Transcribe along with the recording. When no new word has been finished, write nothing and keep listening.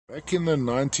Back in the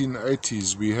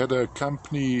 1980s, we had a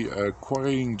company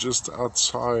quarrying just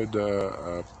outside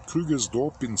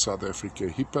Krugersdorp in South Africa,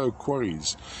 Hippo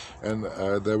Quarries, and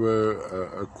they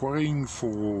were quarrying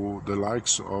for the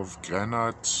likes of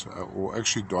granite or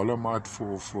actually dolomite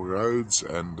for roads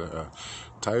and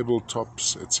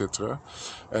tabletops, etc.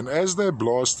 And as they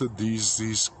blasted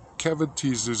these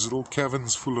cavities, these little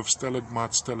caverns full of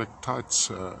stalagmites,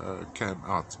 stalactites came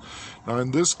out. Now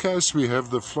in this case we have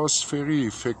the phospheri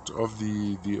effect of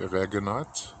the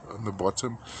aragonite on the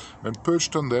bottom, and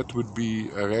perched on that would be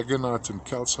aragonite and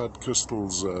calcite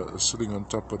crystals sitting on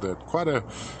top of that.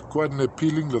 Quite an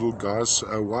appealing little guy.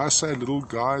 Why I say little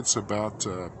guy? It's about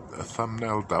a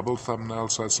thumbnail, double thumbnail,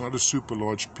 so it's not a super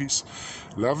large piece.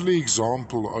 Lovely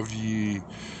example of the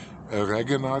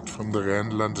aragonite from the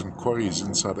Rand London quarries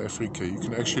in South Africa. You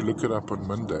can actually look it up on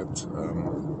Mindat.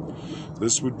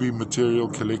 This would be material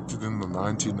collected in the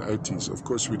 1980s. Of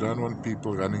course, we don't want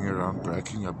people running around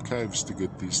breaking up caves to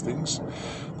get these things.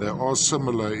 They are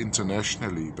similar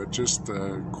internationally, but just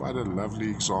quite a lovely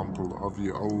example of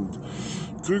the old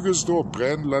Krugersdorp,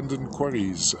 Rand London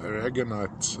quarries,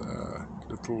 aragonite.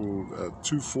 Little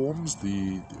two forms.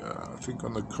 I think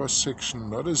on the cross section,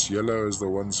 not as yellow as the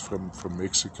ones from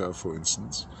Mexico, for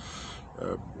instance.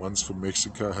 Ones from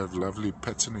Mexico have lovely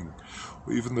patterning,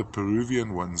 or even the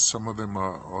Peruvian ones. Some of them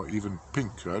are even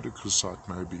pink, rhodochrosite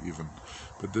maybe even.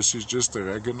 But this is just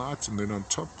aragonite, and then on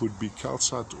top would be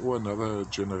calcite or another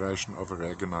generation of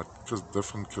aragonite,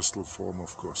 different crystal form,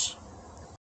 of course.